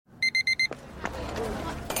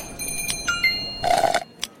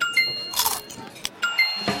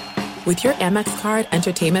With your Amex card,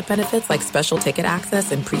 entertainment benefits like special ticket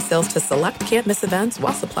access and pre-sales to select can't-miss events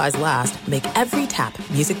while supplies last make every tap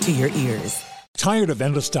music to your ears. Tired of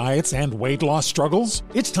endless diets and weight loss struggles?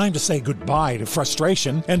 It's time to say goodbye to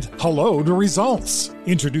frustration and hello to results.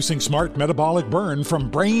 Introducing Smart Metabolic Burn from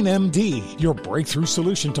Brain MD, your breakthrough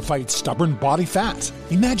solution to fight stubborn body fat.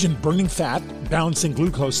 Imagine burning fat, balancing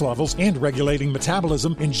glucose levels, and regulating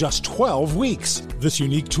metabolism in just 12 weeks. This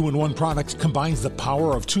unique 2-in-1 product combines the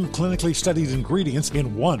power of 2 clinically studied ingredients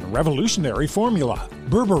in one revolutionary formula.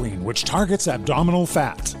 Berberine, which targets abdominal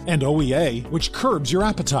fat, and OEA, which curbs your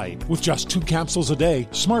appetite. With just 2 capsules a day,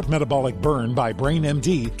 Smart Metabolic Burn by Brain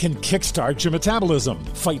MD can kickstart your metabolism,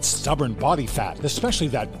 fight stubborn body fat, especially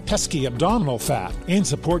that pesky abdominal fat, and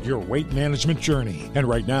support your weight management journey. And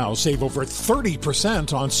right now, save over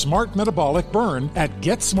 30% on Smart Metabolic Burn at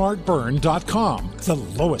GetSmartBurn.com. The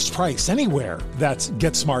lowest price anywhere. That's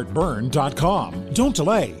GetSmartBurn.com. Don't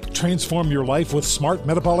delay. Transform your life with Smart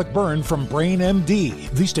Metabolic Burn from Brain MD.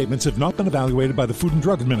 These statements have not been evaluated by the Food and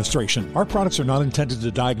Drug Administration. Our products are not intended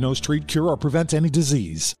to diagnose, treat, cure, or prevent any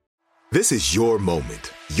disease. This is your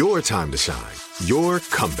moment, your time to shine, your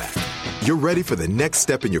comeback. You're ready for the next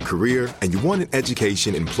step in your career, and you want an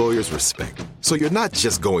education employers respect. So you're not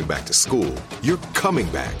just going back to school, you're coming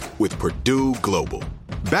back with Purdue Global.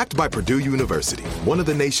 Backed by Purdue University, one of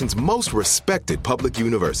the nation's most respected public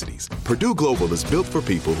universities, Purdue Global is built for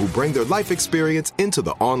people who bring their life experience into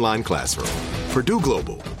the online classroom. Purdue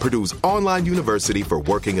Global, Purdue's online university for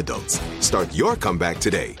working adults. Start your comeback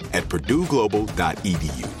today at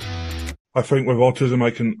purdueglobal.edu. I think with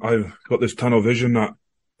autism, I've got this tunnel vision that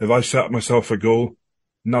if I set myself a goal,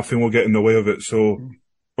 nothing will get in the way of it. So,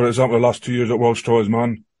 for example, the last 2 years at World's Strongest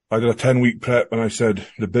Man, I did a 10-week prep and I said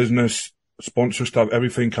the business, sponsor stuff,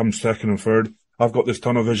 everything comes second and third. I've got this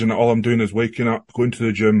tunnel vision that all I'm doing is waking up, going to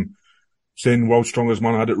the gym, saying World's Strongest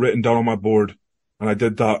Man. I had it written down on my board and I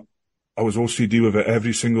did that. I was OCD with it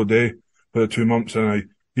every single day for the 2 months, and I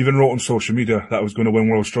even wrote on social media that I was going to win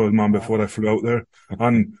World's Strongest Man before I flew out there.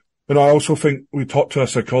 And, you know, I also think we talked to a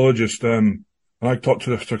psychologist, and I talked to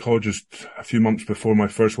the psychologist a few months before my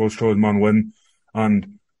first World's Strongest Man win.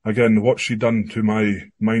 And again, what she done to my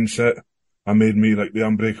mindset and made me like the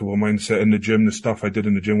unbreakable mindset in the gym. The stuff I did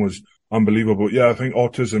in the gym was unbelievable. Yeah, I think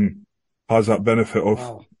autism has that benefit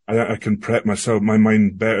of I can prep myself, my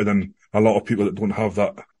mind better than a lot of people that don't have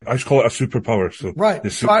that. I just call it a superpower. So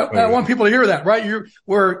right. So I want people to hear that, right?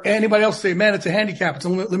 Where anybody else say, man, it's a handicap, it's a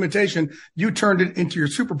limitation. You turned it into your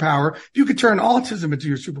superpower. If you could turn autism into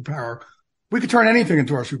your superpower, we could turn anything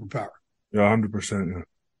into our superpower. Yeah, 100%. Yeah.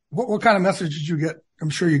 What kind of messages did you get? I'm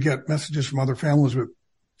sure you get messages from other families with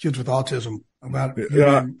kids with autism about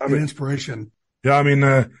being inspiration. Yeah, I mean,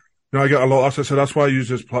 I get a lot. As I said, that's why I use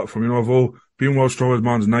this platform. Although being World's Strongest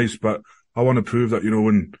Man's nice, but I want to prove that,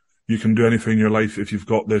 when you can do anything in your life if you've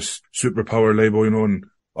got this superpower label, and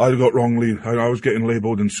I got wrongly, I was getting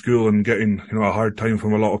labeled in school and getting, a hard time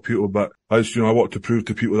from a lot of people, but I want to prove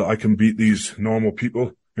to people that I can beat these normal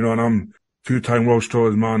people, and I'm 2-time World's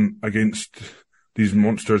Strongest Man against these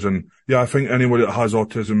monsters. And yeah, I think anybody that has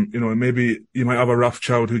autism, maybe you might have a rough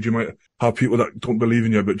childhood, you might have people that don't believe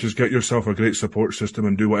in you, but just get yourself a great support system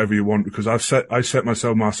and do whatever you want, because I set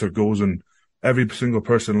myself massive goals, and every single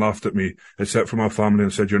person laughed at me except for my family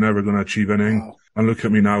and said, you're never going to achieve anything. Wow. And look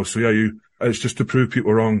at me now. So yeah, it's just to prove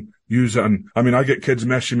people wrong. Use it. And I mean, I get kids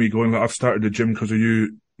messaging me going, I've started the gym because of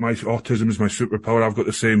you. My autism is my superpower. I've got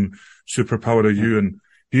the same superpower as you. And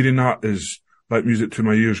hearing that is like music to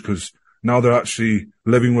my ears, because now they're actually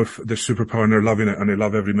living with this superpower and they're loving it, and they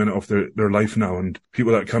love every minute of their life now. And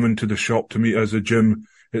people that come into the shop to meet as a gym,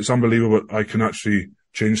 it's unbelievable. I can actually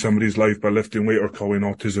change somebody's life by lifting weight or calling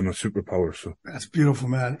autism a superpower. So that's beautiful,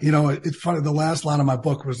 man. It's funny. The last line of my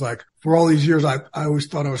book was like, for all these years, I always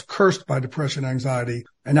thought I was cursed by depression, anxiety.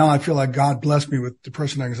 And now I feel like God blessed me with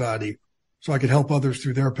depression, anxiety, so I could help others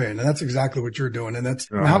through their pain. And that's exactly what you're doing. And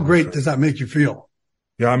how great does that make you feel?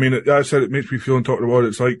 Yeah. I mean, I said it makes me feel, and talking about it,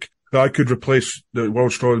 it's like I could replace the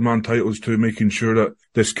World's Strongest Man titles to making sure that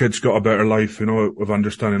this kid's got a better life, with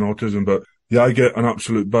understanding autism. But yeah, I get an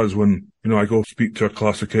absolute buzz when, I go speak to a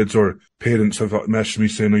class of kids, or parents have messaged me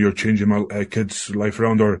saying, you're changing my kid's life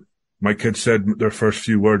around, or my kids said their first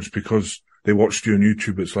few words because they watched you on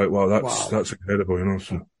YouTube. It's like, wow, that's incredible,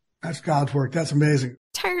 So. That's God's work. That's amazing.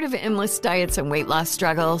 Tired of endless diets and weight loss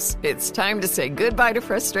struggles? It's time to say goodbye to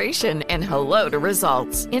frustration and hello to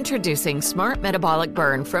results. Introducing Smart Metabolic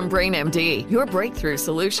Burn from Brain MD, your breakthrough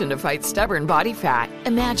solution to fight stubborn body fat.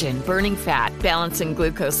 Imagine burning fat, balancing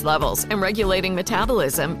glucose levels, and regulating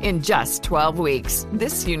metabolism in just 12 weeks.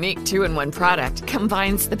 This unique 2-in-1 product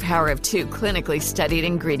combines the power of 2 clinically studied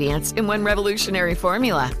ingredients in one revolutionary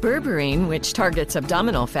formula. Berberine, which targets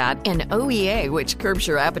abdominal fat, and OEA, which curbs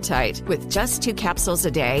your appetite. With just 2 capsules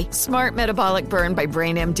a day, Smart Metabolic Burn by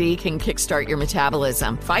Brain MD can kickstart your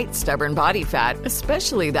metabolism, fight stubborn body fat,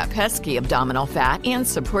 especially that pesky abdominal fat, and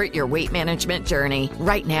support your weight management journey.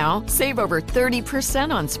 Right now, save over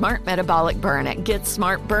 30% on Smart Metabolic Burn at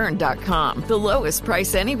GetSmartBurn.com. The lowest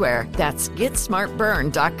price anywhere. That's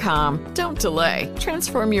GetSmartBurn.com. Don't delay.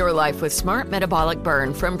 Transform your life with Smart Metabolic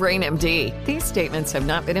Burn from Brain MD. These statements have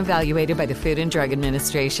not been evaluated by the Food and Drug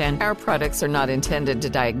Administration. Our products are not intended to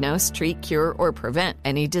diagnose, treat, cure, or prevent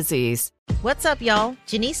any disease. What's up, y'all?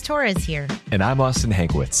 Janice Torres here. And I'm Austin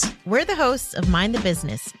Hankwitz. We're the hosts of Mind the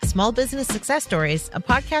Business, Small Business Success Stories, a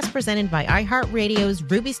podcast presented by iHeartRadio's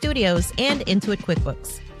Ruby Studios and Intuit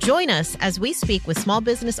QuickBooks. Join us as we speak with small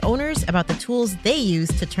business owners about the tools they use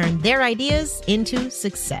to turn their ideas into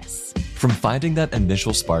success. From finding that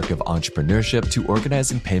initial spark of entrepreneurship to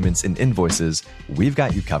organizing payments and invoices, we've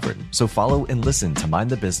got you covered. So follow and listen to Mind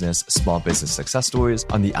the Business, Small Business Success Stories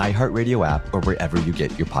on the iHeartRadio app or wherever you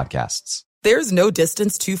get your podcasts. There's no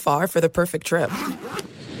distance too far for the perfect trip.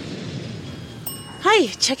 Hi,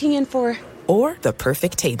 checking in for... Or the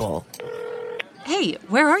perfect table. Hey,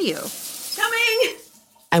 where are you? Coming!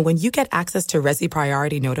 And when you get access to Resi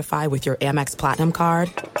Priority Notify with your Amex Platinum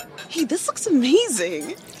card... Hey, this looks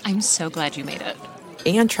amazing. I'm so glad you made it.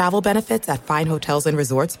 And travel benefits at fine hotels and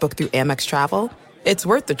resorts booked through Amex Travel, it's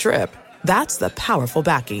worth the trip. That's the powerful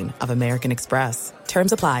backing of American Express.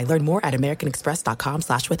 Terms apply. Learn more at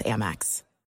americanexpress.com/withAmex.